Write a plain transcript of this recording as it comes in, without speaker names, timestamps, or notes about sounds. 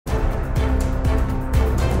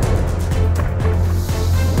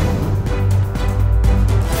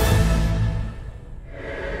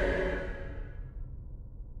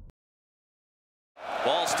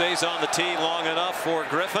stays on the tee long enough for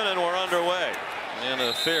Griffin, and we're underway. And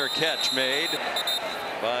a fair catch made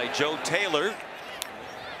by Joe Taylor.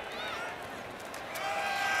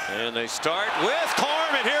 And they start with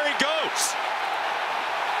Corum, and here he goes.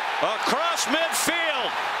 Across midfield.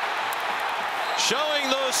 Showing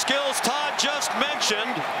those skills Todd just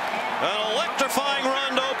mentioned. An electrifying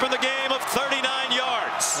run to open the game of 39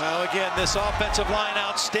 yards. Well, again, this offensive line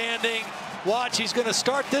outstanding. Watch, he's going to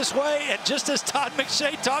start this way, and just as Todd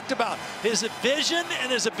McShay talked about, his vision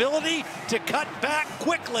and his ability to cut back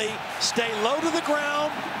quickly, stay low to the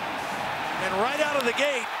ground, and right out of the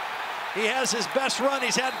gate, he has his best run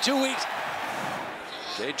he's had in 2 weeks.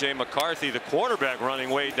 J.J. McCarthy, the quarterback, running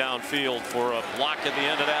way downfield for a block at the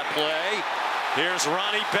end of that play. Here's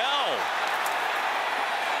Ronnie Bell.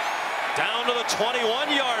 Down to the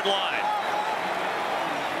 21-yard line.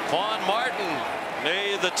 Quan Martin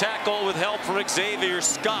made the tackle with help from Xavier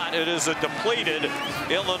Scott. It is a depleted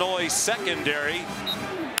Illinois secondary.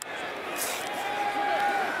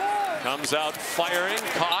 Comes out firing,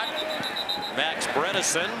 caught. Max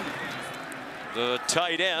Bredesen, the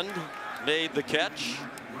tight end, made the catch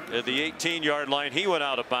at the 18-yard line. He went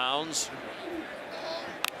out of bounds.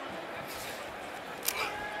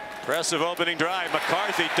 Impressive opening drive.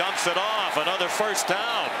 McCarthy dumps it off. Another first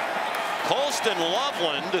down. Colston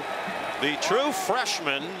Loveland, the true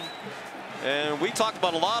freshman. And we talked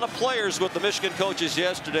about a lot of players with the Michigan coaches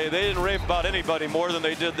yesterday. They didn't rave about anybody more than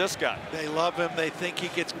they did this guy. They love him. They think he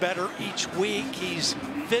gets better each week. He's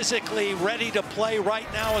physically ready to play right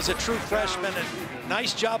now as a true freshman. And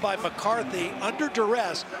nice job by McCarthy, under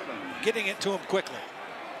duress, getting it to him quickly.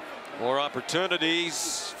 More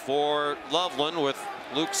opportunities for Loveland with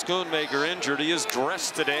Luke Schoonmaker injured. He is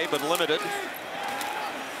dressed today, but limited.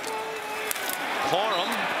 Corum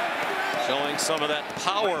showing some of that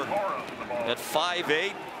power at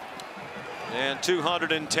 5'8" and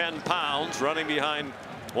 210 pounds, running behind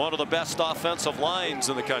one of the best offensive lines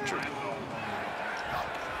in the country.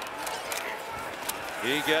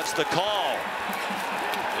 He gets the call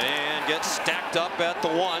and gets stacked up at the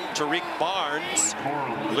 1. Tariq Barnes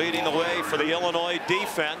leading the way for the Illinois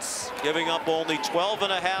defense, giving up only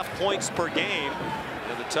 12.5 points per game.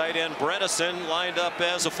 And the tight end Bredesen lined up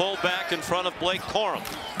as a fullback in front of Blake Corum.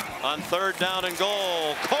 On 3rd down and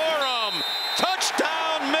goal, Corum,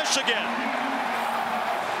 touchdown Michigan.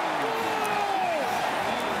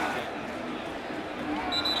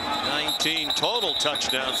 Total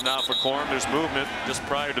touchdowns now for Corum. There's movement just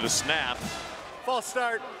prior to the snap. False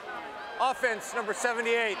start. Offense number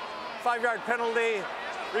 78. 5-yard penalty.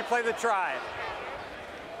 Replay the try.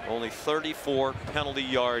 Only 34 penalty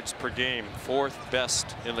yards per game. 4th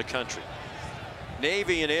best in the country.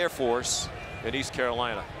 Navy and Air Force in East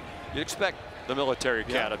Carolina. You'd expect the military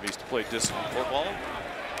academies to play disciplined football.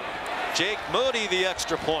 Jake Moody, the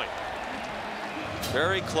extra point.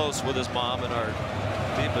 Very close with his mom, and our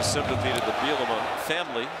deepest sympathy to the Bielema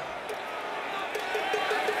family.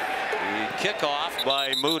 The kickoff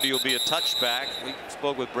by Moody will be a touchback. We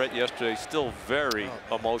spoke with Brett yesterday. Still very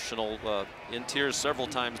emotional, in tears several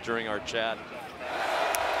times during our chat.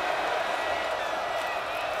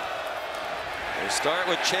 They start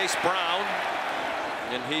with Chase Brown,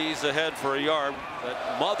 and he's ahead for a yard.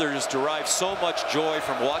 But mothers derive so much joy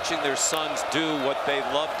from watching their sons do what they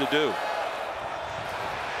love to do.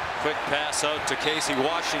 Quick pass out to Casey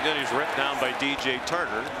Washington. He's ripped down by DJ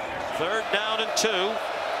Turner. 3rd down and 2.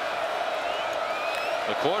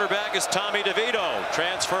 The quarterback is Tommy DeVito,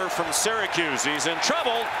 transfer from Syracuse. He's in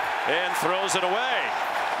trouble and throws it away.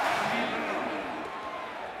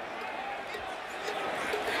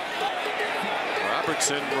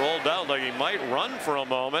 Robertson rolled out like he might run for a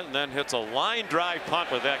moment, and then hits a line drive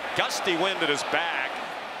punt with that gusty wind at his back.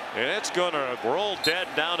 And it's going to roll dead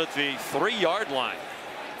down at the 3-yard line.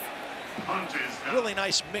 Really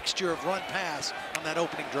nice mixture of run pass on that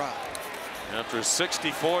opening drive. After a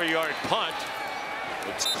 64-yard punt,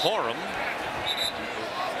 it's Corum,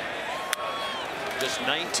 just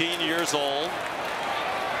 19 years old.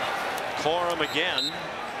 Corum again,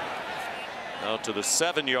 out to the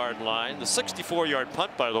 7-yard line. The 64-yard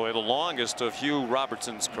punt, by the way, the longest of Hugh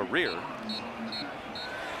Robertson's career.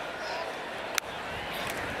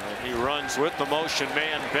 And he runs with the motion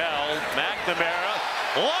man Bell. McNamara,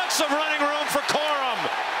 lots of running room for Corum.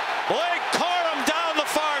 Blake Corum down the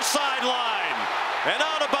far sideline and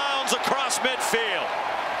out of bounds across midfield.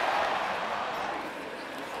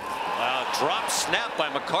 Drop snap by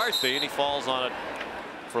McCarthy, and he falls on it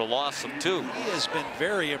for a loss of 2. He has been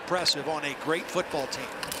very impressive on a great football team.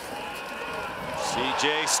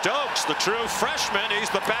 C.J. Stokes, the true freshman. He's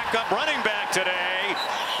the backup running back today.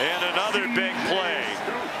 And another big play.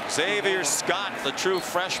 Xavier Scott, the true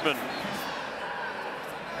freshman.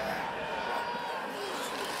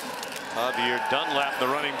 Javier Dunlap, the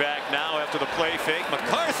running back now after the play fake.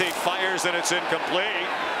 McCarthy fires and it's incomplete.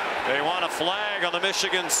 They want a flag on the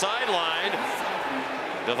Michigan sideline.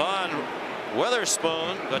 Devin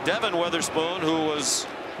Witherspoon, who was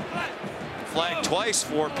flagged twice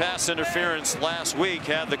for pass interference last week,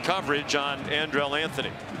 had the coverage on Andrell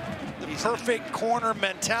Anthony. The perfect corner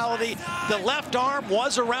mentality. The left arm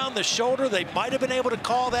was around the shoulder. They might have been able to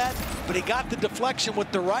call that, but he got the deflection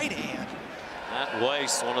with the right hand. Matt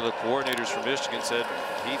Weiss, one of the coordinators from Michigan, said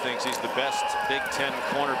he thinks he's the best Big Ten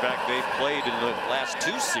cornerback they've played in the last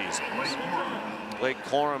 2 seasons. Blake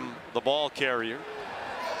Corum, the ball carrier.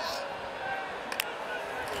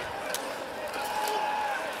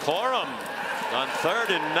 Corum on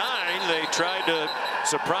 3rd and 9. They tried to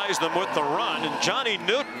surprise them with the run, and Johnny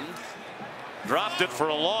Newton dropped it for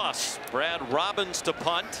a loss. Brad Robbins to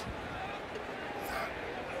punt.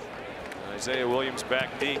 Isaiah Williams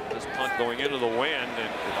back deep. This punt going into the wind,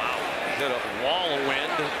 and wow, hit a wall of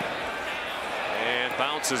wind and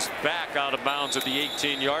bounces back out of bounds at the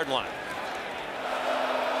 18-yard line.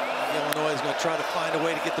 Illinois is going to try to find a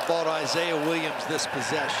way to get the ball to Isaiah Williams this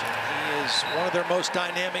possession. He is one of their most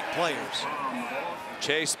dynamic players.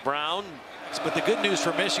 Chase Brown. But the good news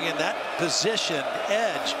for Michigan, that position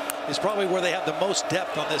edge is probably where they have the most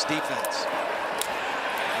depth on this defense.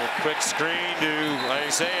 A quick screen to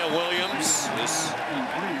Isaiah Williams, his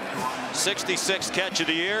 66th catch of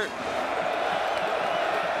the year.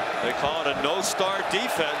 They call it a no-star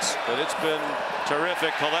defense, but it's been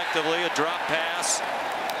terrific collectively. A drop pass.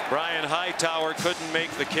 Brian Hightower couldn't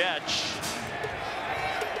make the catch.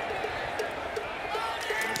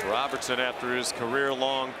 Robertson after his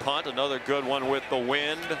career-long punt. Another good one with the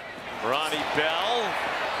wind. Ronnie Bell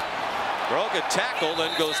broke a tackle,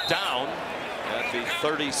 then goes down at the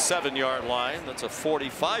 37-yard line. That's a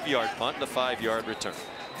 45-yard punt and a 5-yard return.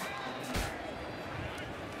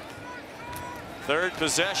 3rd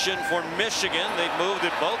possession for Michigan. They've moved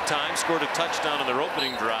it both times, scored a touchdown on their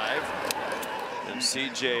opening drive. And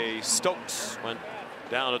CJ Stokes went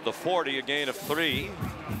down at the 40, a gain of 3.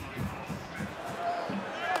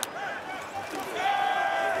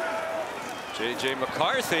 J.J.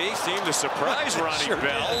 McCarthy seemed to surprise Ronnie Sure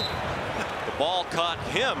Bell. Did. The ball caught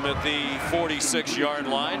him at the 46-yard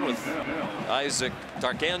line with Isaac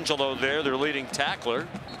Darkangelo there, their leading tackler.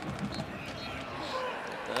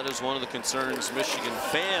 That is one of the concerns Michigan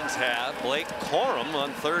fans have. Blake Corum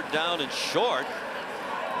on 3rd down and short.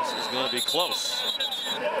 This is going to be close.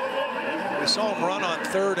 We saw him run on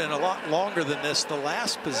 3rd and a lot longer than this the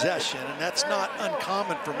last possession, and that's not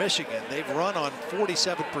uncommon for Michigan. They've run on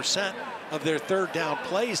 47% of their 3rd down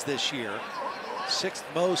plays this year. 6th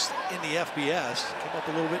most in the FBS. Came up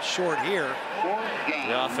a little bit short here.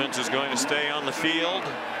 The offense is going to stay on the field.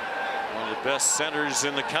 One of the best centers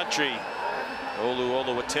in the country, Olu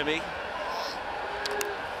Oluwatimi.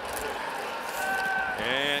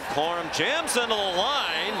 And Corum jams into the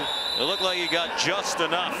line. It looked like he got just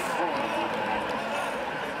enough.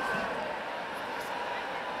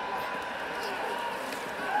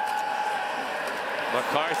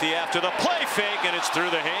 McCarthy after the play fake, and it's through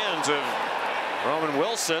the hands of Roman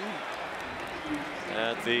Wilson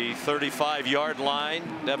at the 35-yard line.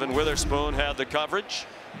 Devin Witherspoon had the coverage.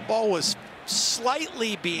 Ball was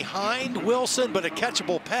slightly behind Wilson, but a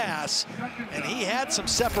catchable pass, and he had some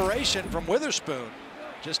separation from Witherspoon,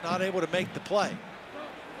 just not able to make the play.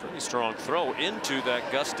 Pretty strong throw into that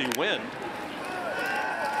gusty wind.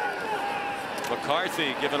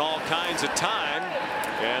 McCarthy given all kinds of time,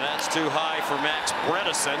 and that's too high for Max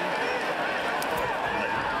Bredesen.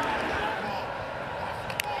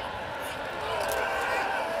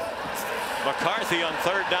 McCarthy on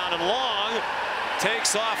 3rd down and long,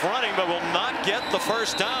 takes off running, but will not get the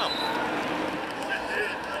 1st down.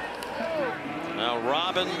 Now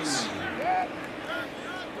Robbins,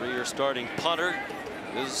 3-year starting punter.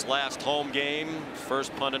 His last home game,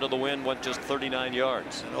 first punt into the wind, went just 39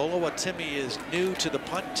 yards. And Oluwatimi is new to the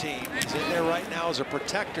punt team. He's in there right now as a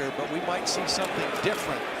protector, but we might see something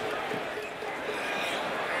different.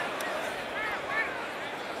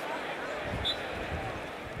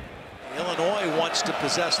 Illinois wants to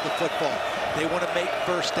possess the football. They want to make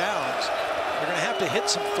 1st downs. They're going to have to hit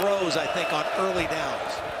some throws, I think, on early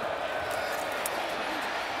downs.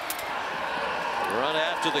 Run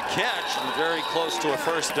after the catch, and very close to a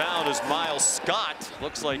 1st down is Miles Scott.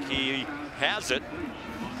 Looks like he has it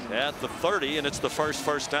at the 30, and it's the first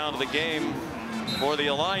 1st down of the game for the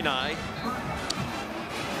Illini.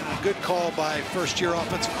 good call by first-year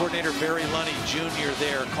offensive coordinator Barry Lunny Jr.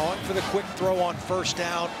 there, calling for the quick throw on first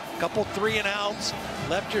down. Couple 3-and-outs,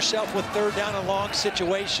 left yourself with third down and long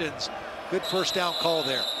situations. Good first down call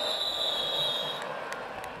there.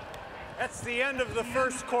 That's the end of the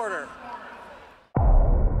first quarter.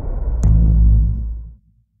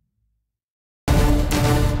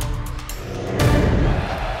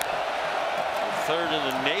 Third in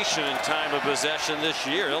the nation in time of possession this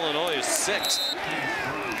year. Illinois is 6th.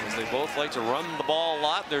 As they both like to run the ball a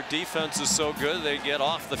lot. Their defense is so good they get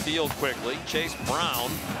off the field quickly. Chase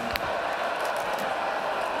Brown.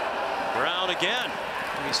 Brown again.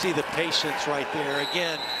 You see the patience right there.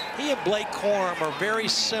 Again, he and Blake Corum are very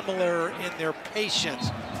similar in their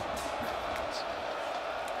patience.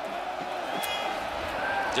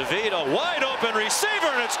 DeVito, wide open receiver,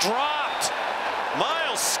 and it's dropped.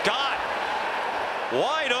 Miles Scott,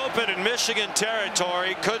 wide open in Michigan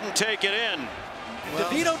territory, couldn't take it in. Well,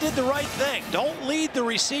 DeVito did the right thing. Don't lead the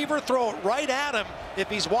receiver, throw it right at him if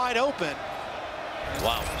he's wide open.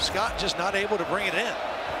 Wow, Scott just not able to bring it in.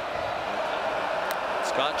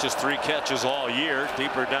 Scott just 3 catches all year,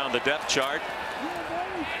 deeper down the depth chart.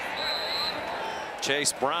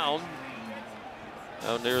 Chase Brown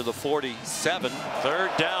down near the 47.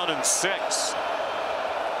 Third down and 6.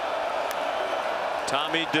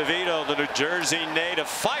 Tommy DeVito, the New Jersey native,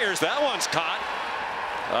 fires. That one's caught.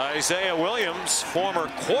 Isaiah Williams, former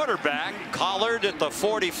quarterback, collared at the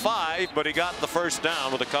 45, but he got the first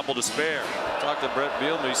down with a couple to spare. Talked to Brett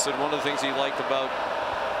Bielema. He said one of the things he liked about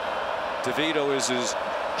DeVito is his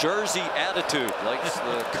Jersey attitude, likes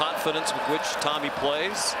the confidence with which Tommy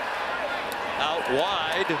plays. Out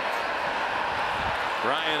wide,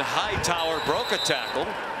 Ryan Hightower broke a tackle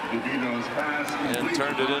and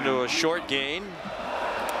turned it into a short gain.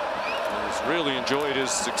 He's really enjoyed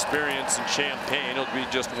his experience in Champaign. It'll be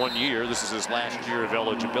just 1 year. This is his last year of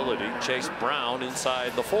eligibility. Chase Brown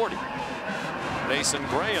inside the 40. Mason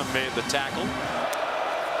Graham made the tackle.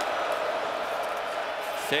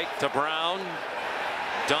 Fake to Brown,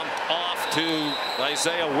 dumped off to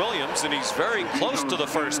Isaiah Williams, and he's very close to the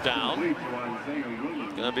first down.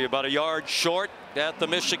 Going to be about a yard short at the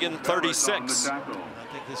Michigan 36. I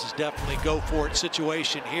think this is definitely go for it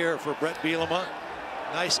situation here for Brett Bielema.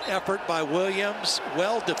 Nice effort by Williams,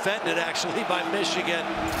 well defended actually by Michigan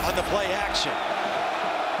on the play action.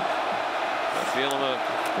 Bielema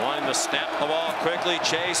wanting to snap the ball quickly.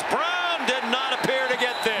 Chase Brown did not appear to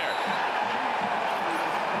get there.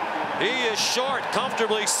 He is short,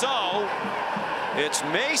 comfortably so. It's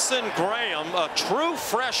Mason Graham, a true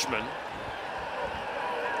freshman,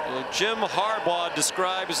 who Jim Harbaugh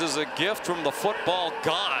describes as a gift from the football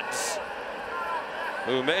gods,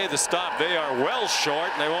 who made the stop. They are well short,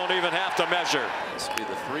 and they won't even have to measure. This will be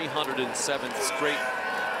the 307th straight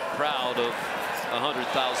crowd of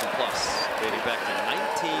 100,000 plus, dating back to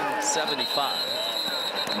 1975.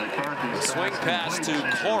 The swing pass to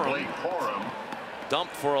Corum.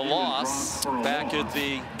 Dumped for a loss back at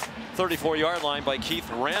the 34-yard line by Keith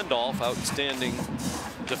Randolph, outstanding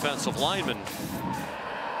defensive lineman.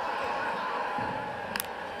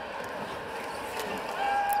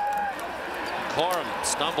 Corum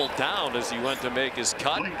stumbled down as he went to make his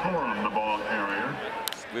cut. Corum, the ball carrier.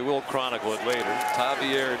 We will chronicle it later.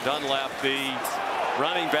 Tavier Dunlap, the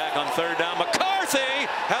running back on third down. McCarthy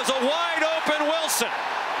has a wide open Wilson.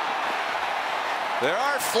 There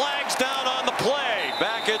are flags down on the play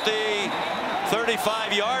back at the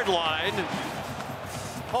 35-yard line.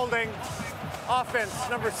 Holding offense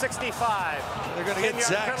number 65. They're going to get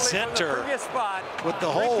Zach Zinter with the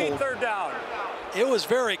hold. Repeat third down. It was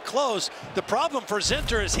very close. The problem for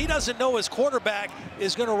Zinter is he doesn't know his quarterback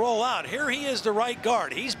is going to roll out. Here he is, the right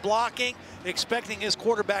guard. He's blocking, expecting his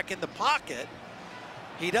quarterback in the pocket.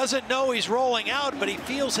 He doesn't know he's rolling out, but he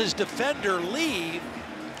feels his defender leave.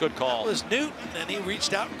 Good call. That was Newton, and he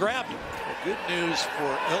reached out and grabbed him. Well, good news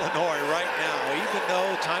for Illinois right now. Even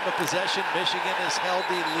though time of possession, Michigan has held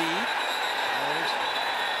the lead. There's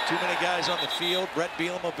too many guys on the field. Brett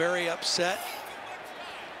Bielema very upset.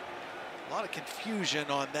 A lot of confusion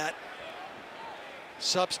on that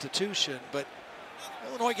substitution, but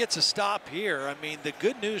Illinois gets a stop here. I mean, the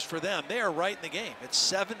good news for them, they are right in the game. It's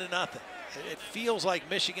 7-0. It feels like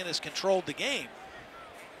Michigan has controlled the game,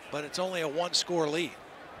 but it's only a 1-score lead.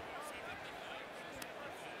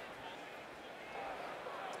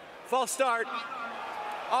 False start.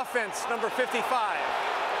 Offense number 55.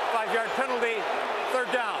 5-yard penalty. Third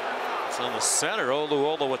down. It's on the center.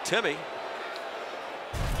 Oluwatimi.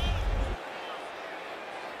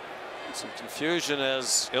 Some confusion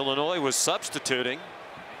as Illinois was substituting.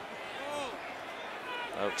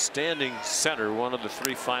 outstanding center, one of the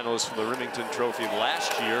 3 finalists for the Remington Trophy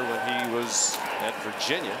last year when he was at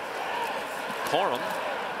Virginia. Corum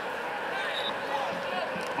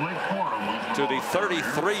to the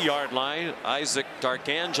 33-yard line. Isaac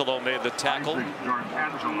Darkangelo made the tackle. The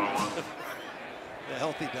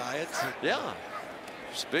healthy diet. Yeah.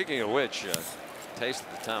 Speaking of which, Taste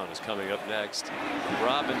of the Town is coming up next.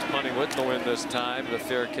 Robbins punting with the win this time. The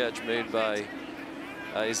fair catch made by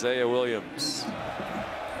Isaiah Williams.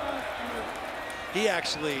 He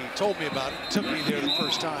actually told me about it, took me there the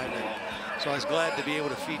first time, and so I was glad to be able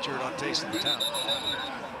to feature it on Taste of the Town.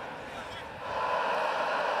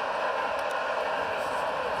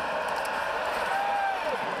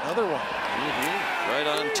 Another one. Right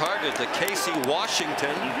on target to Casey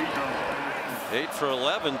Washington. 8 for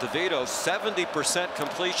 11. DeVito, 70%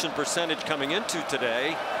 completion percentage coming into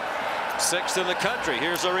today. 6th in the country.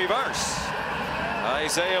 Here's a reverse.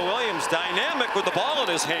 Isaiah Williams dynamic with the ball in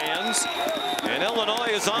his hands. And Illinois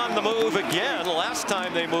is on the move again. Last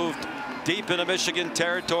time they moved deep into Michigan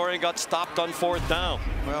territory and got stopped on 4th down.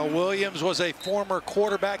 Well, Williams was a former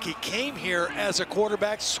quarterback. He came here as a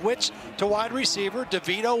quarterback, switched to wide receiver.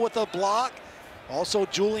 DeVito with a block. Also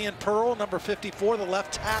Julian Pearl, number 54, the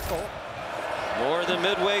left tackle. More than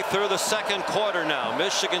midway through the 2nd quarter now.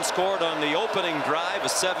 Michigan scored on the opening drive, a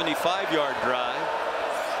 75-yard drive.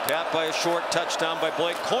 Capped by a short touchdown by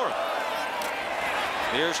Blake Corum.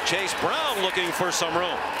 Here's Chase Brown looking for some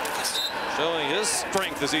room. Showing his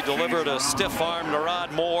strength as he delivered a stiff arm to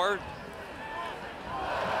Rod Moore.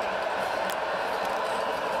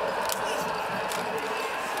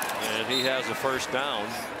 And he has a 1st down.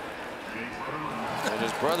 And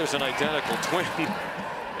his brother's an identical twin.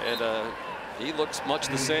 And he looks much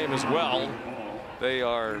the same as well. They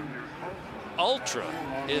are ultra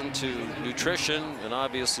into nutrition and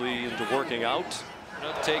obviously into working out.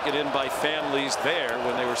 Taken in by families there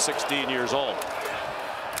when they were 16 years old.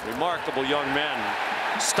 Remarkable young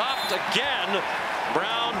men. Stopped again.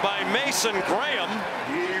 Brown by Mason Graham.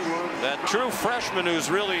 That true freshman who's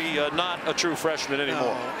really not a true freshman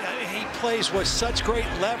anymore. No, he plays with such great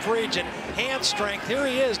leverage and hand strength. Here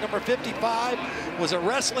he is, number 55. Was a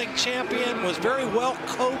wrestling champion. Was very well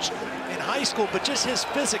coached in high school, but just his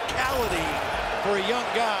physicality for a young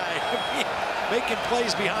guy. Making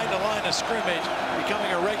plays behind the line of scrimmage,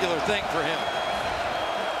 becoming a regular thing for him.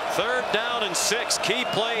 3rd down and 6. Key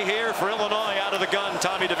play here for Illinois out of the gun.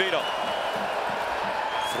 Tommy DeVito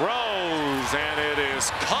throws, and it is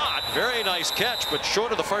caught. Very nice catch, but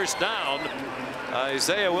short of the 1st down.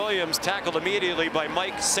 Isaiah Williams tackled immediately by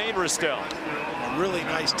Mike Sainristil. A really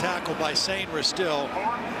nice tackle by Sainristil.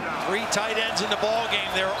 3 tight ends in the ball game.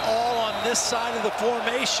 They're all on this side of the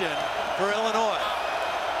formation for Illinois.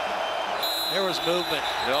 There was movement.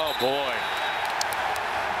 Oh boy.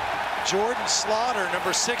 Jordan Slaughter,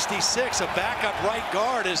 number 66, a backup right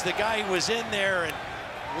guard, is the guy who was in there and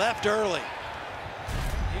left early.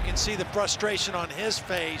 You can see the frustration on his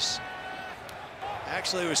face.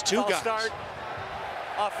 Actually, it was 2 guys. Start.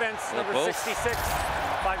 Offense, number 66.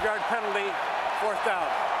 5-yard penalty. 4th down.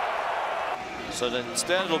 So then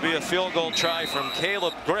instead it'll be a field goal try from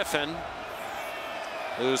Caleb Griffin,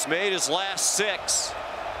 who's made his last 6.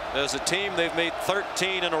 As a team, they've made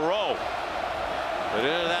 13 in a row. But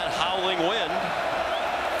into that howling wind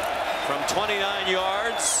from 29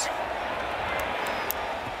 yards.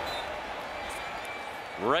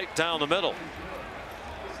 Right down the middle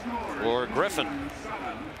for Griffin.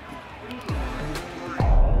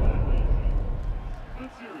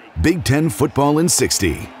 Big Ten Football in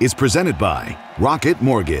 60 is presented by Rocket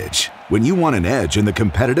Mortgage. When you want an edge in the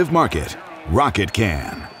competitive market, Rocket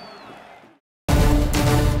can.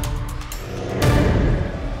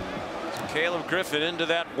 Caleb Griffin into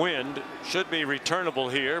that wind. Should be returnable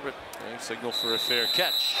here, but a signal for a fair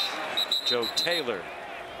catch. Joe Taylor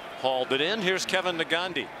hauled it in. Here's Kevin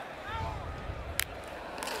Nagandi.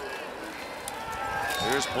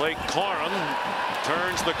 Here's Blake Corum.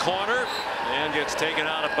 Turns the corner and gets taken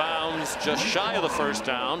out of bounds just shy of the 1st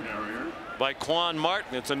down by Quan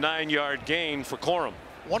Martin. It's a 9-yard gain for Corum.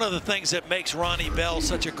 One of the things that makes Ronnie Bell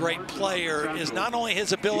such a great player is not only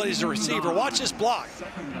his ability as a receiver. Watch this block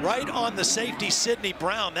right on the safety Sidney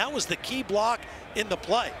Brown. That was the key block in the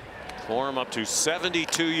play. Corum up to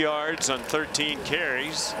 72 yards on 13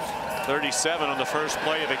 carries. 37 on the first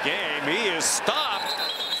play of the game. He is stopped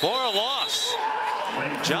for a loss.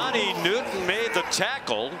 Johnny Newton made the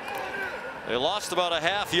tackle. They lost about a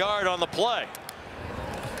 ½ yard on the play.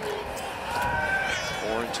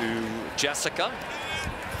 Forward to Jessica.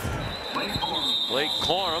 Blake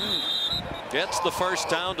Corum gets the 1st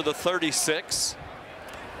down to the 36.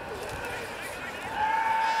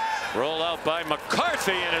 Roll out by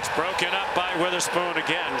McCarthy, and it's broken up by Witherspoon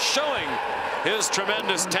again, showing his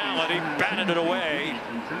tremendous talent. He batted it away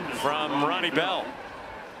from Ronnie Bell.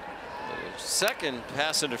 The second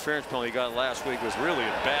pass interference penalty he got last week was really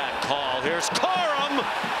a bad call. Here's Corum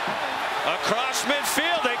across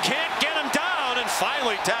midfield. They can't get him down, and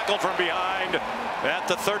finally tackled from behind at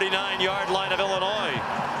the 39-yard line of Illinois.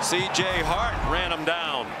 C.J. Hart ran him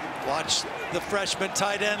down. Watch the freshman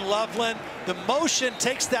tight end Loveland. The motion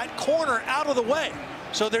takes that corner out of the way.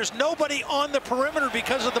 So there's nobody on the perimeter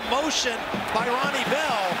because of the motion by Ronnie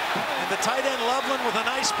Bell. And the tight end Loveland with a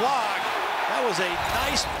nice block. That was a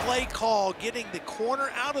nice play call, getting the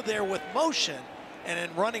corner out of there with motion and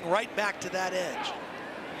then running right back to that edge.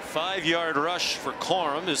 5-yard rush for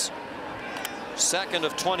Corum, is second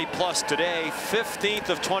of 20 plus today, 15th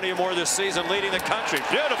of 20 or more this season, leading the country.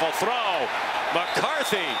 Beautiful throw.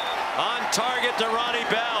 McCarthy on target to Ronnie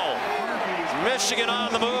Bell. Michigan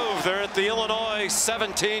on the move. They're at the Illinois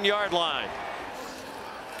 17-yard line.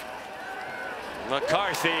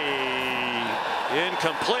 McCarthy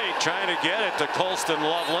incomplete, trying to get it to Colston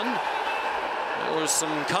Loveland. There was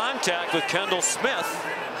some contact with Kendall Smith.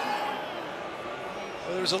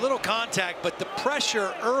 Well, there was a little contact, but the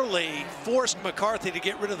pressure early forced McCarthy to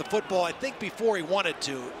get rid of the football, I think, before he wanted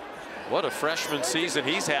to. What a freshman season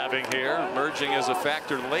he's having here, emerging as a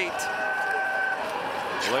factor late.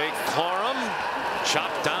 Blake Corum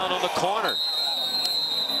chopped down on the corner.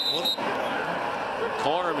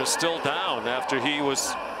 Corum is still down after he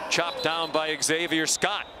was chopped down by Xavier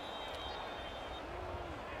Scott.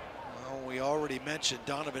 Well, we already mentioned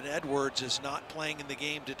Donovan Edwards is not playing in the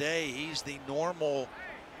game today. He's the normal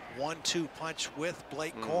 1-2 punch with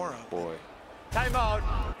Blake Corum. Boy. Timeout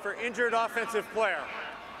for injured offensive player.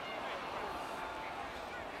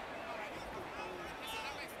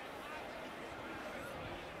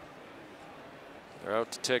 They're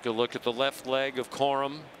out to take a look at the left leg of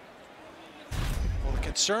Corum. Well, the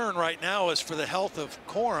concern right now is for the health of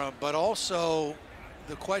Corum, but also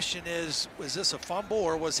the question is this a fumble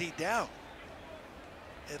or was he down?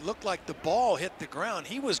 It looked like the ball hit the ground.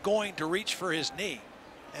 He was going to reach for his knee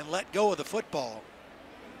and let go of the football.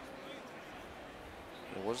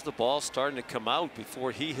 Was the ball starting to come out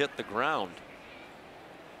before he hit the ground?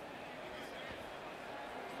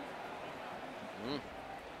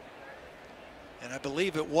 And I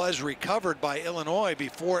believe it was recovered by Illinois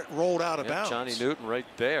before it rolled out of bounds. Johnny Newton right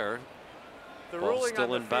there. The Ball ruling still on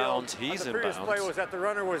the in bounds. field He's on the in previous bounds. play was that the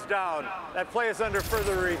runner was down. That play is under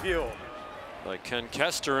further review. By Ken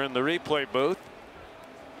Kester in the replay booth.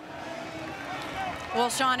 Well,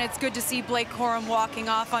 Sean, it's good to see Blake Corum walking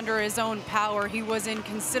off under his own power. He was in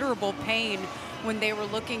considerable pain when they were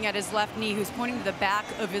looking at his left knee. He was pointing to the back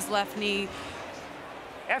of his left knee.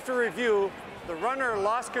 After review, the runner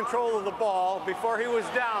lost control of the ball before he was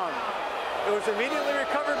down. It was immediately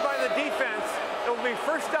recovered by the defense. It will be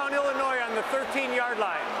first down Illinois on the 13-yard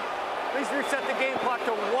line. Please reset the game clock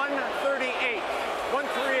to 1:38.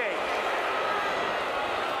 1:38.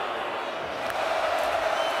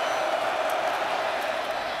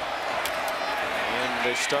 And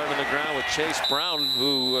they start on the ground with Chase Brown,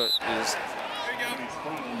 who is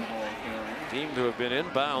deemed to have been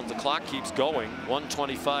inbound. The clock keeps going.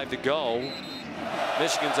 1:25 to go.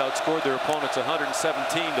 Michigan's outscored their opponents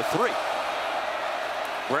 117-3.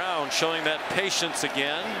 Brown showing that patience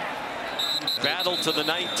again. Battle to the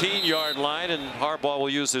 19-yard line, and Harbaugh will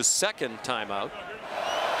use his second timeout.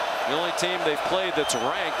 The only team they've played that's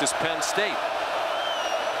ranked is Penn State.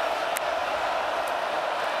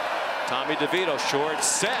 Tommy DeVito, short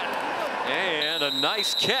set, and a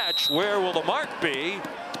nice catch. Where will the mark be?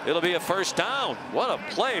 It'll be a first down. What a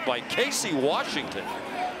play by Casey Washington.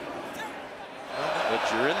 But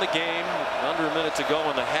you're in the game, under a minute to go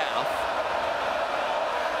in the half.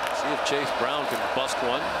 See if Chase Brown can bust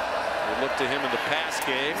one. We look to him in the pass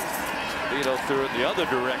game. DeVito threw it the other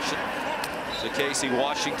direction to Casey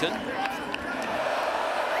Washington.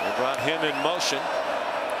 They brought him in motion.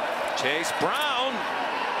 Chase Brown.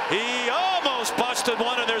 He almost busted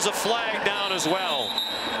one, and there's a flag down as well.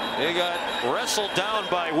 He got wrestled down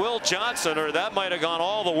by Will Johnson, or that might have gone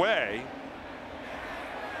all the way.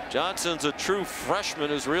 Johnson's a true freshman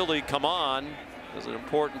who's really come on as an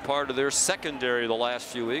important part of their secondary the last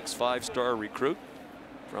few weeks. 5-star recruit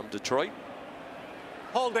from Detroit.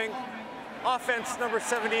 Holding. Offense number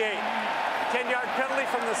 78. 10-yard penalty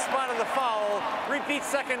from the spot of the foul. Repeat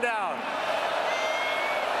second down.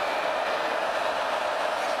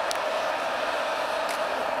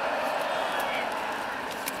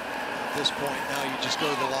 At this point now, you just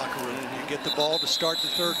go to the locker room. You get the ball to start the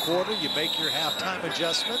third quarter. You make your halftime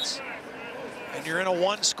adjustments, and you're in a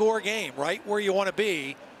one-score game, right where you want to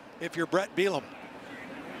be. if you're Brett Bielema.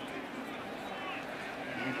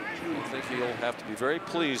 I think he'll have to be very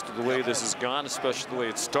pleased with the way this has gone, especially the way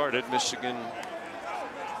it started. Michigan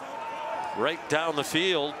right down the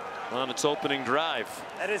field on its opening drive.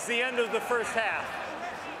 That is the end of the first half.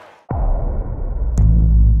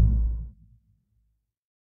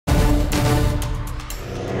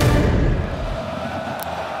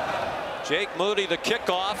 Jake Moody, the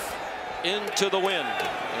kickoff into the wind,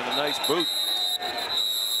 and a nice boot.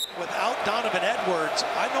 Without Donovan Edwards,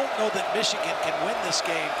 I don't know that Michigan can win this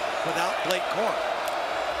game without Blake Corum.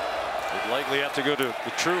 They'd likely have to go to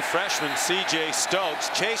the true freshman C.J. Stokes.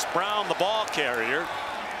 Chase Brown, the ball carrier,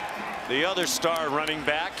 the other star running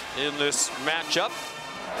back in this matchup.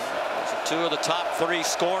 Those are two of the top 3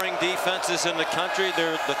 scoring defenses in the country.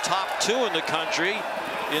 They're the top 2 in the country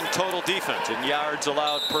in total defense, in yards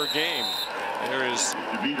allowed per game. There is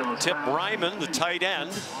Tip Ryman, the tight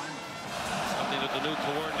end. Something that the new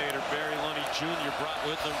coordinator, Barry Lunny Jr., brought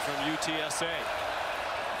with them from UTSA.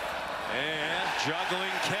 And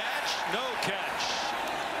juggling catch, no catch.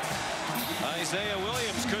 Isaiah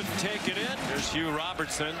Williams couldn't take it in. There's Hugh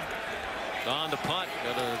Robertson on the punt.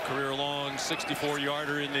 Got a career-long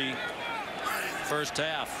 64-yarder in the first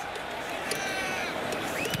half.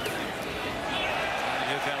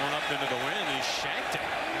 Hit that one up into the wind. He shanked it.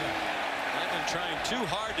 I've been trying too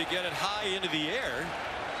hard to get it high into the air.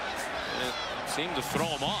 It seemed to throw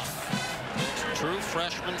him off. True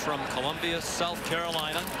freshman from Columbia, South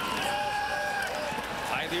Carolina.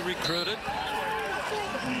 Highly recruited.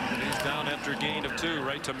 He's down after a gain of 2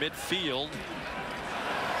 right to midfield.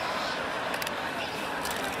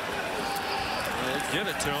 They'll give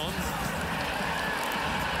it to him.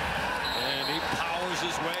 And he powers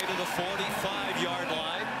his way to the 45-yard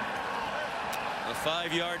line. A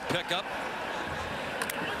 5-yard pickup.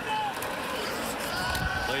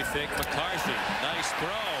 Play fake McCarthy. Nice throw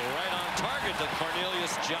right on target to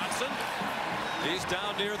Cornelius Johnson. He's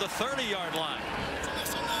down near the 30-yard line.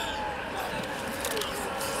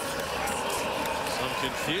 Some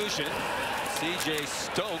confusion. C.J.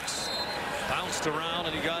 Stokes bounced around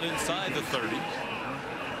and he got inside the 30.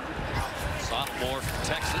 Sophomore from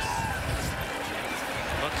Texas.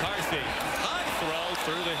 McCarthy. High throw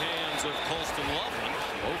through the hands of Colston Loveland.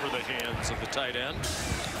 Over the hands of the tight end.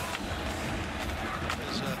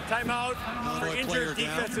 Timeout for injured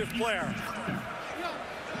defensive player.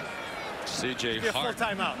 C.J. Hart,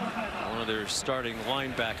 timeout. One of their starting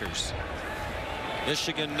linebackers.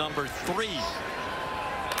 Michigan number 3 in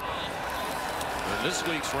this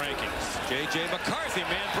week's rankings. J.J. McCarthy,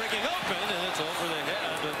 man, breaking open, and it's over the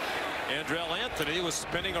head of Andrell Anthony. Was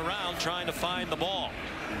spinning around trying to find the ball.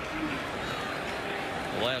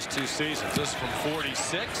 The last 2 seasons, this from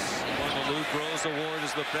 46. He won the Lou Groza Award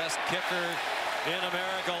as the best kicker in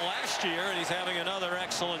America last year, and he's having another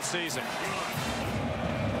excellent season.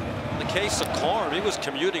 In the case of Corum, he was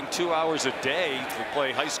commuting 2 hours a day to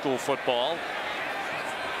play high school football.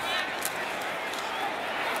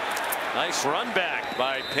 Nice run back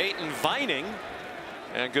by Peyton Vining,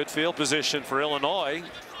 and good field position for Illinois.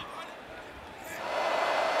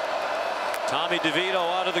 Tommy DeVito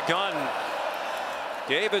out of the gun.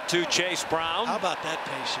 Gave it to Chase Brown. How about that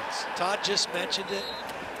patience? Todd just mentioned it.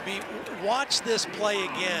 I mean, watch this play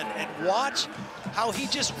again and watch how he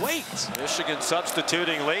just waits. Michigan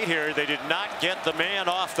substituting late here. They did not get the man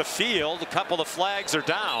off the field. A couple of flags are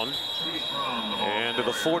down. And to the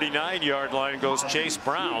 49-yard line goes Chase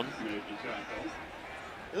Brown.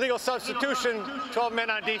 Illegal substitution, 12 men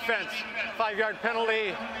on defense. 5-yard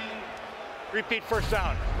penalty. Repeat first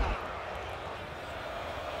down.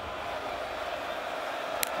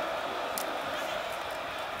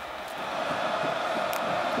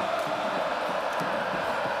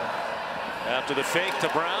 After the fake to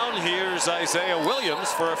Brown, here's Isaiah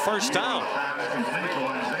Williams for a first down.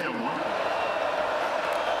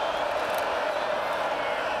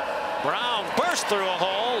 Brown burst through a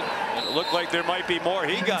hole. And it looked like there might be more.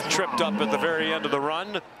 He got tripped up at the very end of the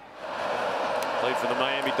run. Played for the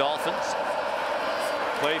Miami Dolphins.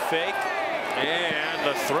 Play fake. And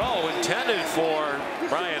the throw intended for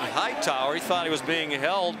Brian Hightower. He thought he was being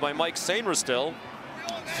held by Mike Sainristil.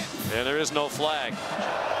 And there is no flag.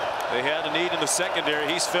 They had a need in the secondary.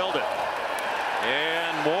 He's filled it.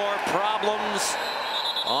 And more problems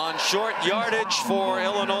on short yardage for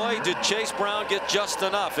Illinois. Did Chase Brown get just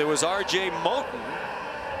enough? It was R.J. Moten.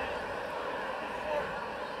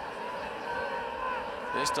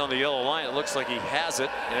 Based on the yellow line, it looks like he has it,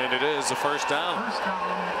 and it is a first down.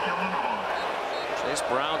 Chase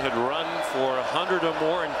Brown had run for 100 or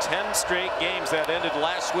more in 10 straight games. That ended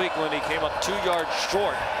last week when he came up 2 yards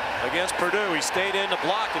short against Purdue. He stayed in the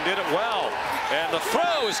block and did it well. And the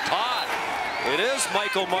throw is caught. It is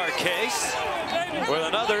Michael Marquez with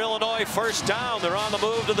another Illinois first down. They're on the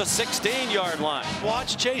move to the 16-yard line.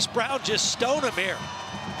 Watch Chase Brown just stone him here.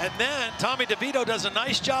 And then Tommy DeVito does a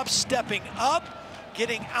nice job stepping up,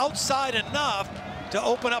 getting outside enough to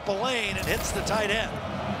open up a lane, and hits the tight end.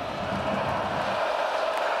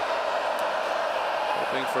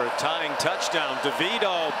 Hoping for a tying touchdown.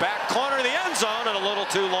 DeVito back corner of the end zone, and a little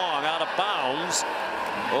too long, out of bounds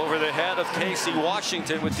over the head of Casey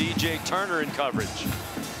Washington with DJ Turner in coverage.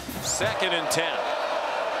 2nd and 10.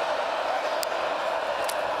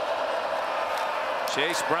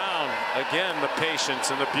 Chase Brown, again the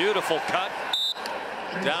patience and the beautiful cut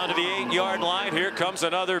down to the 8-yard line. Here comes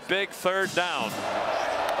another big 3rd down.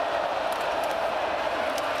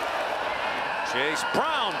 Chase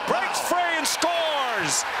Brown breaks free and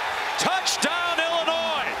scores. Touchdown,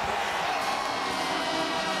 Illinois.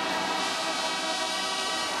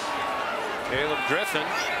 Caleb Griffin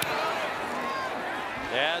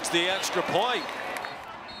adds the extra point.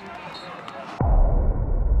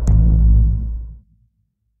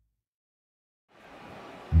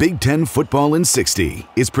 Big Ten Football in 60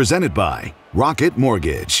 is presented by Rocket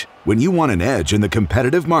Mortgage. When you want an edge in the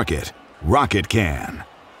competitive market, Rocket can.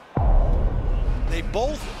 They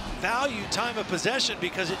both value time of possession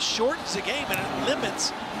because it shortens the game and it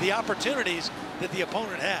limits the opportunities that the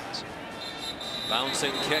opponent has.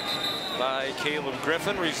 Bouncing kick by Caleb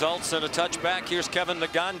Griffin results in a touchback. Here's Kevin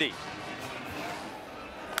Nagandi.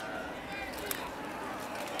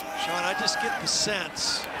 Sean, I just get the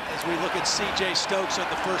sense as we look at C.J. Stokes on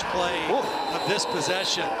the first play of this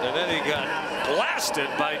possession. And then he got blasted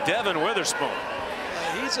by Devin Witherspoon.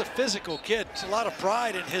 He's a physical kid. There's a lot of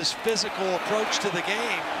pride in his physical approach to the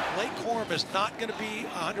game. Blake Corum is not going to be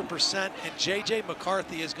 100%, and J.J.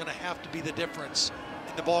 McCarthy is going to have to be the difference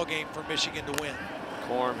in the ball game for Michigan to win.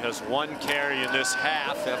 Corum has 1 carry in this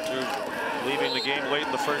half after leaving the game late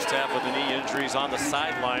in the first half with the knee injuries. On the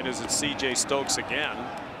sideline is it C.J. Stokes again.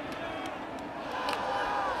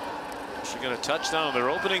 Michigan a touchdown on their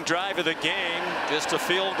opening drive of the game. Just a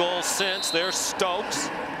field goal since. There's Stokes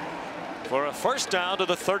for a first down to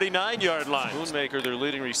the 39-yard line. Schoonmaker, their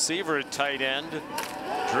leading receiver at tight end,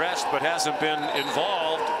 dressed but hasn't been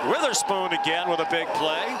involved. Witherspoon again with a big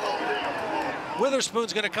play.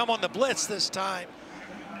 Witherspoon's going to come on the blitz this time.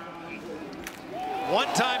 One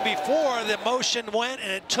time before, the motion went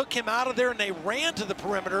and it took him out of there and they ran to the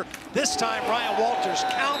perimeter. This time Ryan Walters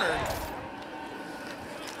countered.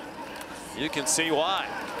 You can see why.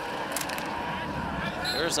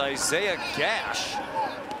 There's Isaiah Gash.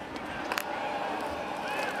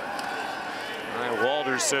 Ryan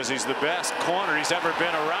Walters says he's the best corner he's ever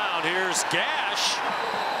been around. Here's Gash.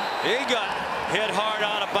 He got hit hard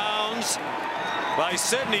out of bounds by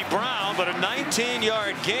Sidney Brown, but a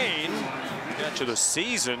 19-yard gain. Catch of the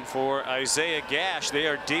season for Isaiah Gash. They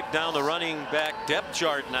are deep down the running back depth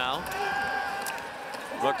chart now.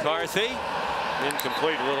 McCarthy,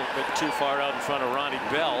 incomplete, a little bit too far out in front of Ronnie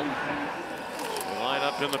Bell. Line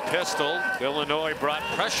up in the pistol. Illinois brought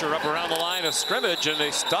pressure up around the line of scrimmage, and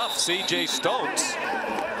they stuffed C.J. Stokes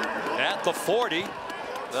at the 40.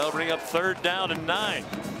 They'll bring up 3rd down and 9.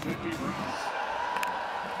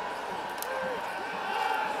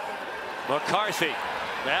 McCarthy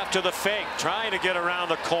after the fake, trying to get around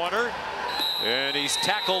the corner, and he's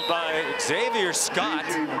tackled by Xavier Scott.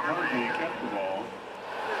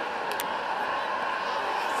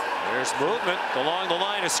 There's movement along the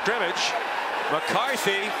line of scrimmage.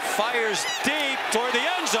 McCarthy fires deep toward the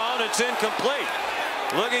end zone. It's incomplete.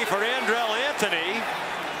 Looking for Andrell Anthony.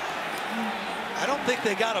 I don't think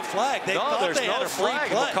they got a flag. They thought there's they had no a free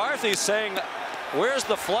flag. play. McCarthy's saying, where's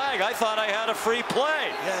the flag? I thought I had a free play.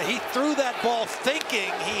 Yeah, he threw that ball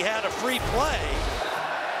thinking he had a free play.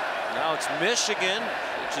 Now it's Michigan,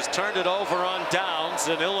 which has turned it over on downs,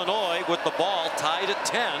 and Illinois with the ball tied at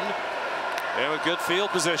 10 and with good field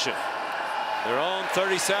position. Their own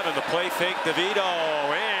 37, the play fake, DeVito,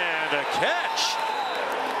 and a catch.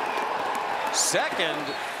 Second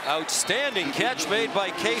outstanding catch made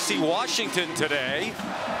by Casey Washington today.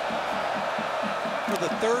 For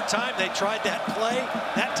the 3rd time they tried that play,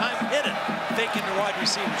 that time hit it, faking the wide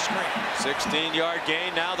receiver screen. 16-yard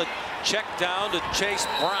gain. Now the check down to Chase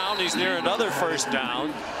Brown. He's near another first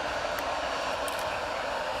down.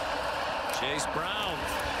 Chase Brown,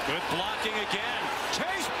 good blocking again.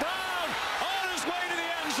 Chase Brown on his way to the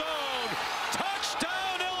end zone.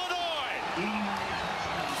 Touchdown, Illinois.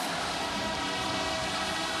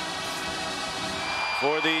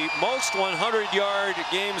 For the most 100-yard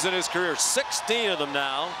games in his career, 16 of them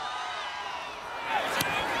now.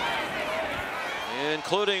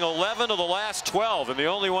 including 11 of the last 12. And the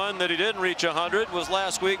only one that he didn't reach 100 was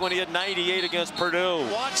last week when he had 98 against Purdue.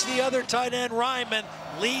 Watch the other tight end, Ryman,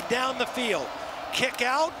 lead down the field. Kick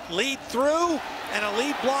out, lead through, and a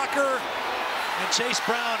lead blocker. And Chase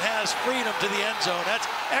Brown has freedom to the end zone. That's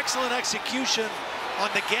excellent execution on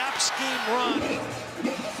the gap scheme run.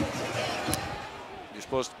 You're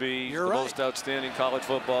supposed to be the most outstanding college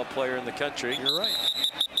football player in the country. You're right.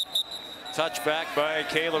 Touchback by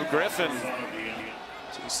Caleb Griffin.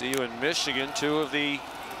 TCU and Michigan, two of the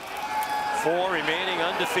 4 remaining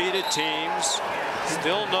undefeated teams.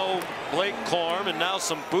 Still no Blake Corum, and now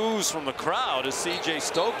some boos from the crowd as C.J.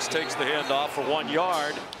 Stokes takes the handoff for 1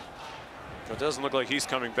 yard. So it doesn't look like he's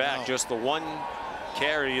coming back. No. Just the 1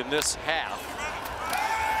 carry in this half.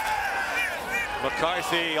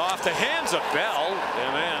 McCarthy off the hands of Bell,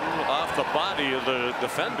 and then off the body of the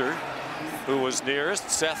defender who was nearest,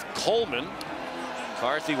 Seth Coleman.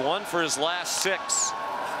 McCarthy 1 for his last 6.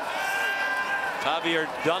 Javier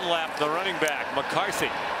Dunlap, the running back. McCarthy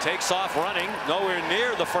takes off running, nowhere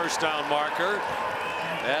near the first down marker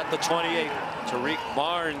at the 28. Tariq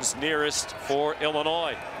Barnes nearest for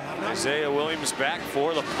Illinois. Isaiah Williams back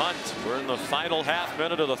for the punt. We're in the final half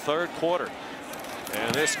minute of the 3rd quarter.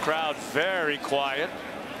 And this crowd very quiet.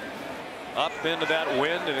 Up into that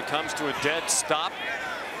wind, and it comes to a dead stop.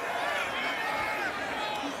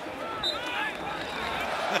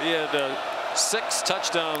 He had 6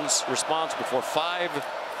 touchdowns responsible for 5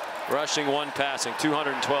 rushing, 1 passing,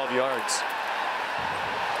 212 yards.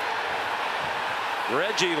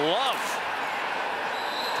 Reggie Love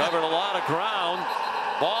covered a lot of ground.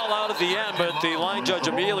 Ball out at the end, but the line judge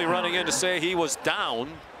immediately running in to say he was down.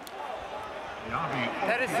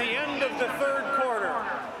 That is the end of the 3rd quarter.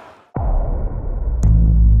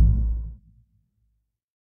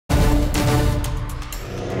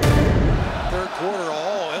 Third quarter,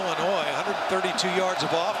 Illinois, 132 yards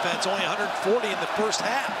of offense, only 140 in the first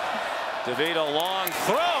half. DeVito long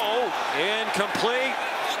throw, incomplete.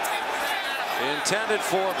 Intended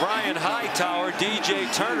for Brian Hightower. DJ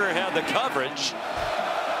Turner had the coverage.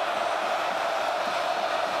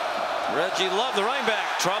 Reggie Love, the running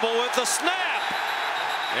back, trouble with the snap.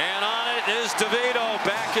 And on it is DeVito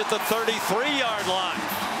back at the 33-yard line.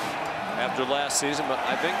 After last season, but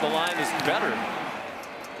I think the line is better.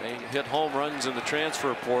 They hit home runs in the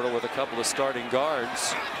transfer portal with a couple of starting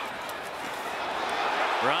guards.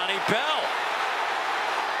 Ronnie Bell.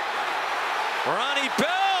 Ronnie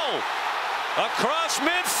Bell across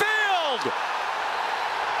midfield.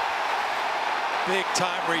 Big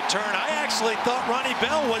time return. I actually thought Ronnie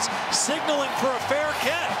Bell was signaling for a fair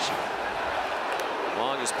catch.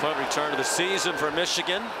 Longest punt return of the season for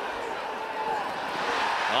Michigan.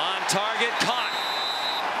 On target, caught.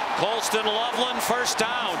 Colston Loveland, first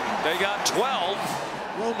down. They got 12.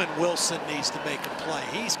 Roman Wilson needs to make a play.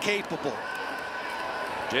 He's capable.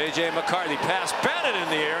 J.J. McCarthy pass batted in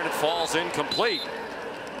the air, and it falls incomplete.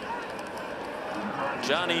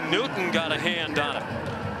 Johnny Newton got a hand on it.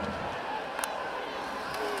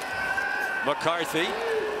 McCarthy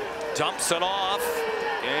dumps it off,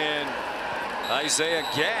 and Isaiah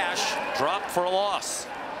Gash dropped for a loss.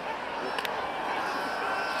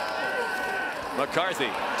 McCarthy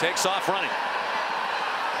takes off running.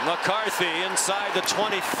 McCarthy inside the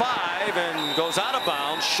 25 and goes out of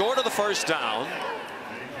bounds, short of the first down.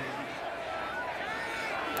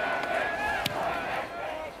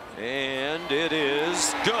 And it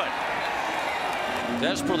is good.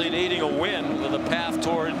 Desperately needing a win with a path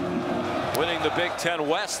toward winning the Big Ten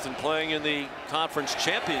West and playing in the conference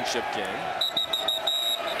championship game.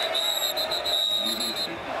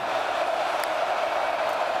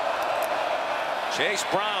 Chase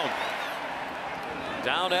Brown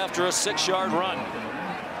down after a 6-yard run.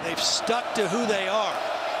 They've stuck to who they are.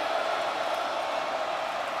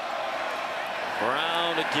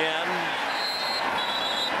 Brown again.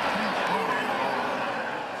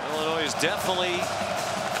 Illinois is definitely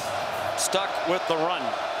stuck with the run.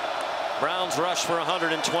 Brown's rush for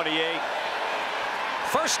 128.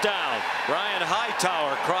 First down. Brian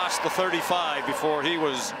Hightower crossed the 35 before he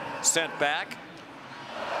was sent back.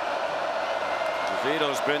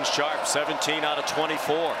 DeVito's been sharp, 17 out of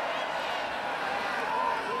 24.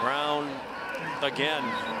 Brown again.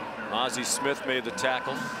 Ozzie Smith made the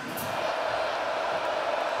tackle.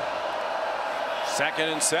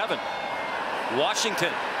 2nd and 7.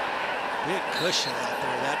 Washington. Big cushion out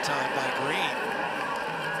there that time by Green.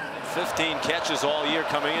 15 catches all year,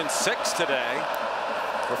 coming in 6 today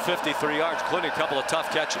for 53 yards, including a couple of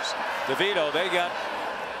tough catches. DeVito, they got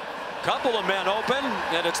a couple of men open,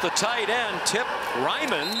 and it's the tight end, Tip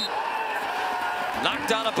Ryman,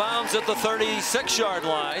 knocked out of bounds at the 36-yard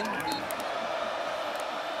line.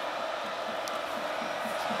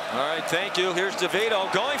 All right, thank you. Here's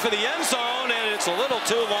DeVito going for the end zone, and it's a little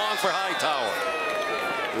too long for Hightower,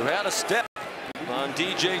 who had a step on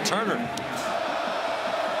DJ Turner.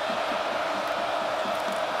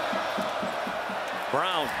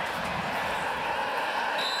 Brown.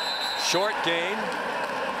 Short gain.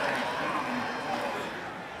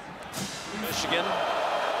 Michigan.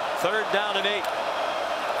 3rd down and 8.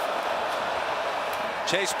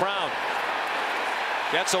 Chase Brown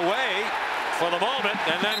gets away for the moment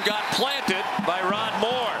and then got planted by Ron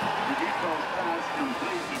Moore.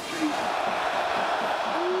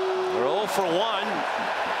 They're 0 for 1.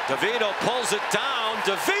 DeVito pulls it down.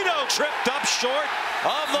 DeVito tripped up short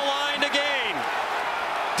of the line to gain.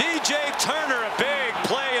 DJ Turner, a big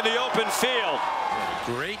play in the open field.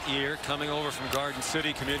 Great year coming over from Garden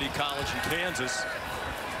City Community College in Kansas.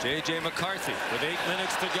 J.J. McCarthy with 8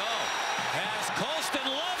 minutes to go has Colston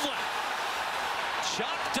Loveland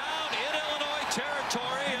chopped down in Illinois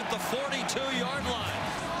territory at the 42-yard line.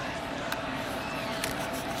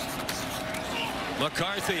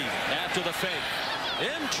 McCarthy after the fake,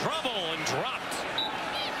 in trouble and dropped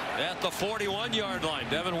at the 41-yard line.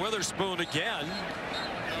 Devin Witherspoon again.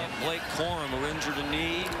 Blake Corum, who injured a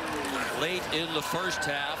knee late in the first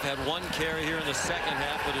half, had 1 carry here in the second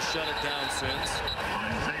half, but has shut it down since.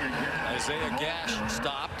 Isaiah Gash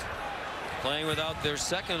stopped, playing without their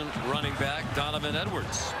second running back, Donovan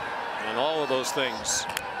Edwards. And all of those things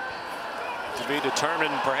to be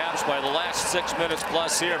determined perhaps by the last 6 minutes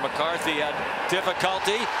plus here. McCarthy had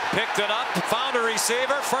difficulty, picked it up, found a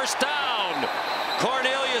receiver, first down.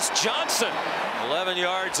 Cornelius Johnson, 11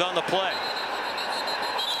 yards on the play.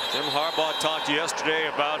 Jim Harbaugh talked yesterday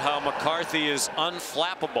about how McCarthy is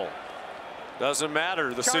unflappable. Doesn't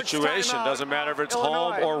matter the situation, doesn't matter if it's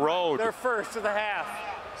Illinois, home or road. They're first of the half.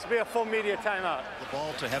 This will be a full media timeout. The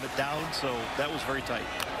ball to have it down, so that was very tight.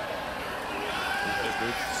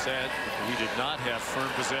 Edwards said he did not have firm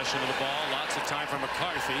possession of the ball. Lots of time for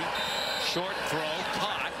McCarthy. Short throw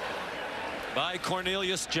caught by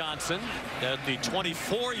Cornelius Johnson at the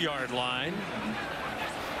 24-yard line.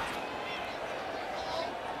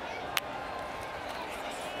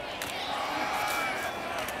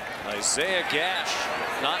 Isaiah Gash,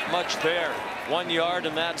 not much there. 1 yard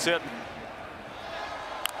and that's it.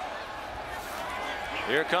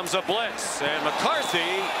 Here comes a blitz, and McCarthy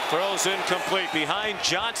throws incomplete behind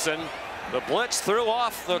Johnson. The blitz threw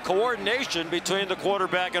off the coordination between the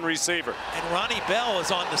quarterback and receiver. And Ronnie Bell is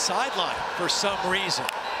on the sideline for some reason.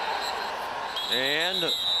 And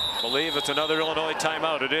I believe it's another Illinois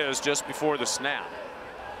timeout. It is just before the snap.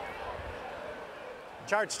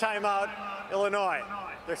 Charge timeout, Illinois.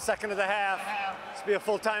 They're second of the half. This will be a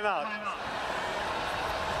full timeout.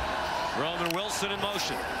 Roman Wilson in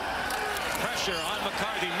motion. Pressure on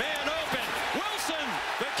McCarthy. Man open. Wilson,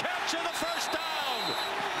 the catch of the first down.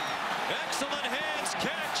 Excellent hands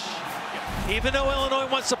catch. Even though Illinois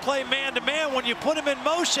wants to play man-to-man, when you put him in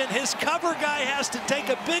motion, his cover guy has to take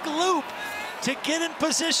a big loop to get in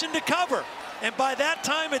position to cover. And by that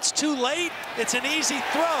time, it's too late. It's an easy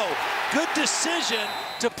throw. Good decision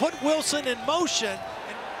to put Wilson in motion.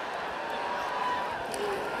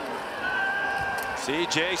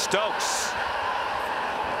 C.J. Stokes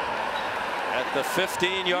at the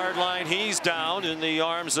 15-yard line. He's down in the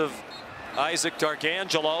arms of Isaac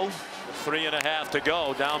D'Arcangelo. 3.5 to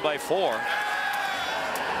go, down by 4.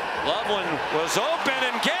 Loveland was open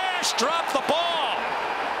and Gash dropped the ball.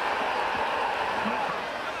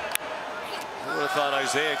 Who would have thought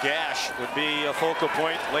Isaiah Gash would be a focal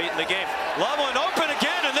point late in the game. Loveland open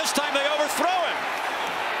again, and this time they overthrow him.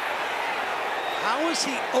 How is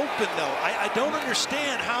he open, though? I don't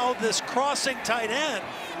understand how this crossing tight end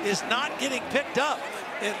is not getting picked up.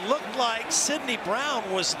 It looked like Sidney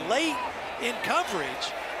Brown was late in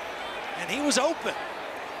coverage, and he was open.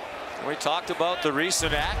 We talked about the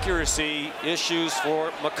recent accuracy issues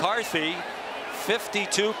for McCarthy.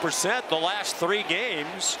 52% the last 3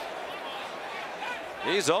 games.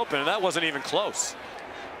 He's open, and that wasn't even close.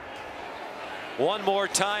 One more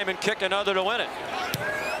time and kick another to win it.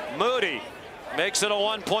 Moody makes it a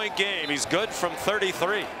 1-point game. He's good from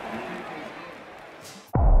 33.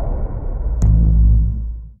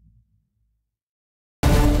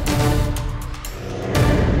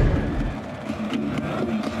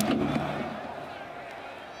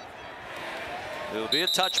 It'll be a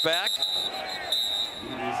touchback.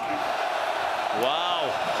 Wow,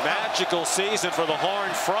 magical season for the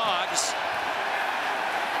Horned Frogs.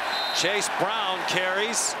 Chase Brown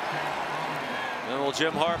carries. And will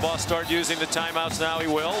Jim Harbaugh start using the timeouts now? He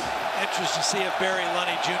will. Interesting to see if Barry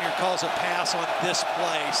Lunny Jr. calls a pass on this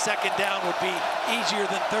play. Second down would be easier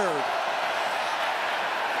than third.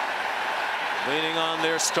 Leaning on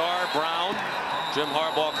their star, Brown. Jim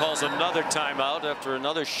Harbaugh calls another timeout after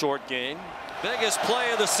another short game. Biggest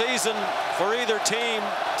play of the season for either team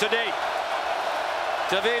to date.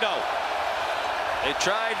 DeVito. They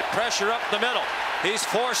tried to pressure up the middle. He's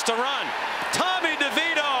forced to run. Tommy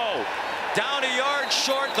DeVito down a yard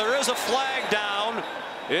short. There is a flag down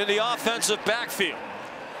in the offensive backfield.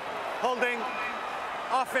 Holding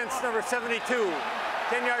offense number 72.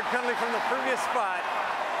 10-yard penalty from the previous spot.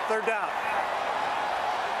 Third down.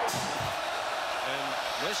 And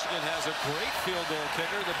Michigan has a great field goal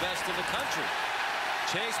kicker, the best in the country.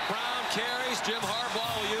 Chase Brown carries. Jim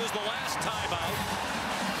Harbaugh will use the last timeout.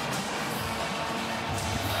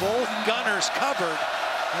 Both gunners covered.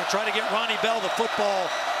 They'll try to get Ronnie Bell the football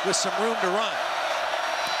with some room to run.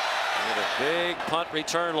 They had a big punt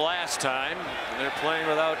return last time. And they're playing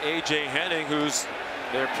without A.J. Henning, who's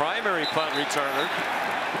their primary punt returner.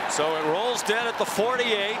 So it rolls dead at the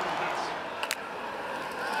 48.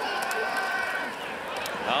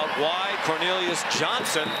 Out wide, Cornelius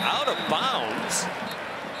Johnson out of bounds.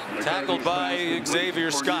 Tackled by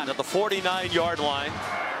Xavier Scott at the 49-yard line.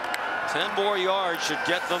 10 more yards should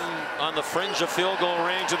get them on the fringe of field goal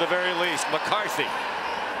range at the very least. McCarthy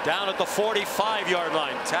down at the 45-yard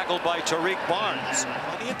line, tackled by Tariq Barnes.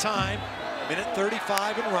 Plenty of time, minute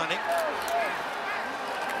 35 and running.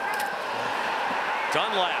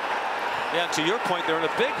 Dunlap. Yeah, to your point, they're in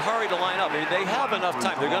a big hurry to line up. I mean, they have enough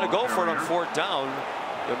time. They're going to go for it on fourth down.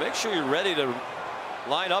 But make sure you're ready to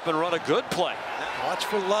line up and run a good play. Watch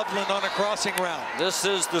for Loveland on a crossing route. This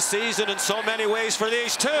is the season in so many ways for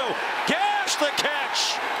these two. Gash the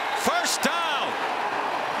catch. First down.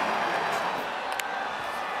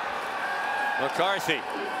 McCarthy.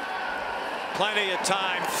 Plenty of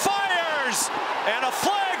time. Fires! And a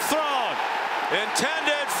flag thrown.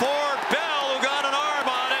 Intended for Bell, who got an arm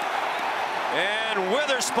on it. And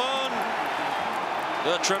Witherspoon,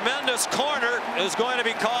 the tremendous corner, is going to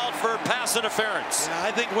be called for pass interference. Yeah,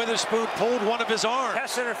 I think Witherspoon pulled one of his arms.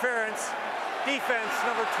 Pass interference. Defense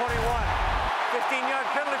number 21. 15-yard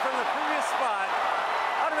penalty from the previous spot.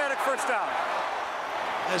 Automatic first down.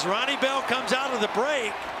 As Ronnie Bell comes out of the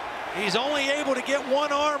break, he's only able to get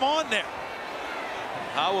one arm on there.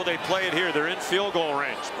 How will they play it here? They're in field goal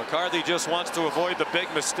range. McCarthy just wants to avoid the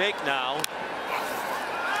big mistake now.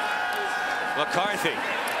 McCarthy.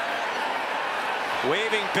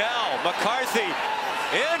 Waving Bell. McCarthy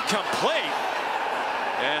incomplete.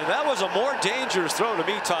 And that was a more dangerous throw to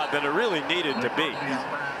me, Todd, than it really needed to be.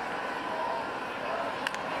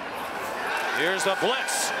 Here's the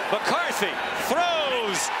blitz. McCarthy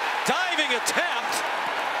throws. Diving attempt.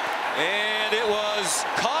 And it was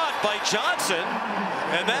caught by Johnson.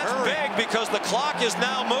 And that's big because the clock is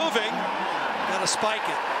now moving. Got to spike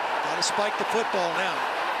it. Got to spike the football now.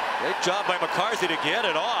 Great job by McCarthy to get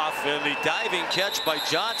it off, and the diving catch by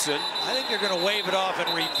Johnson. I think they're going to wave it off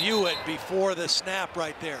and review it before the snap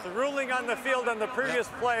right there. The ruling on the field on the previous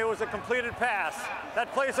play was a completed pass.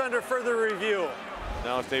 That plays under further review.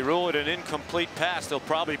 Now, if they rule it an incomplete pass, they'll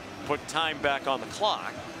probably put time back on the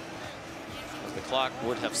clock. The clock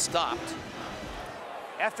would have stopped.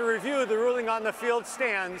 After review, the ruling on the field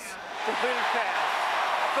stands. Completed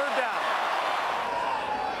pass. Third down.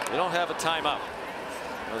 They don't have a timeout.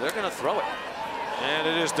 No, they're going to throw it. And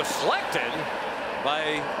it is deflected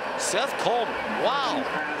by Seth Coleman. Wow.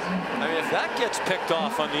 I mean, if that gets picked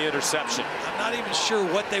off on the interception. I'm not even sure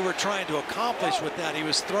what they were trying to accomplish with that. He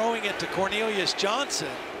was throwing it to Cornelius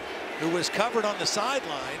Johnson, who was covered on the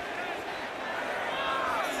sideline.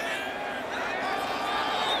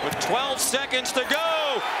 With 12 seconds to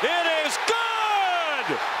go, it is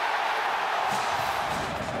good!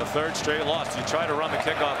 The third straight loss. You try to run the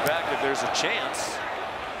kickoff back if there's a chance.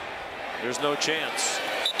 There's no chance.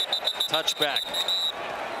 Touchback.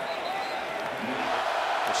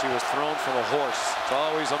 And she was thrown from a horse. It's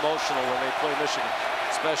always emotional when they play Michigan,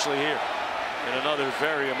 especially here. And another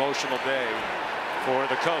very emotional day for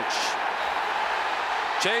the coach.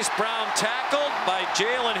 Chase Brown tackled by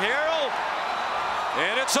Jalen Harrell.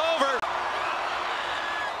 And it's over.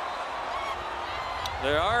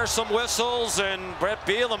 There are some whistles, and Brett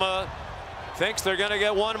Bielema thinks they're going to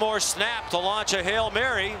get one more snap to launch a Hail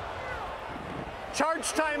Mary. Charge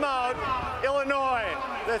timeout, Illinois.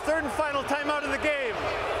 The third and final timeout of the game.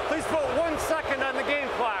 Please put 1 second on the game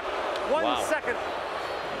clock. One second.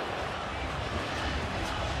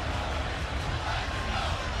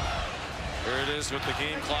 Here it is with the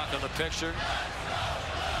game clock on the picture.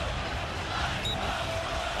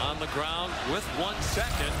 On the ground with 1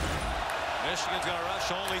 second. Michigan's going to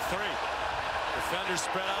rush only 3. Defenders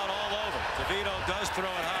spread out all over. DeVito does throw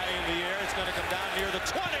it high in the air. It's going to come down near the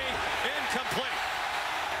 20. Incomplete.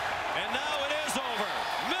 And now it is over.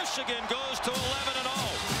 Michigan goes to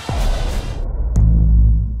 11-0.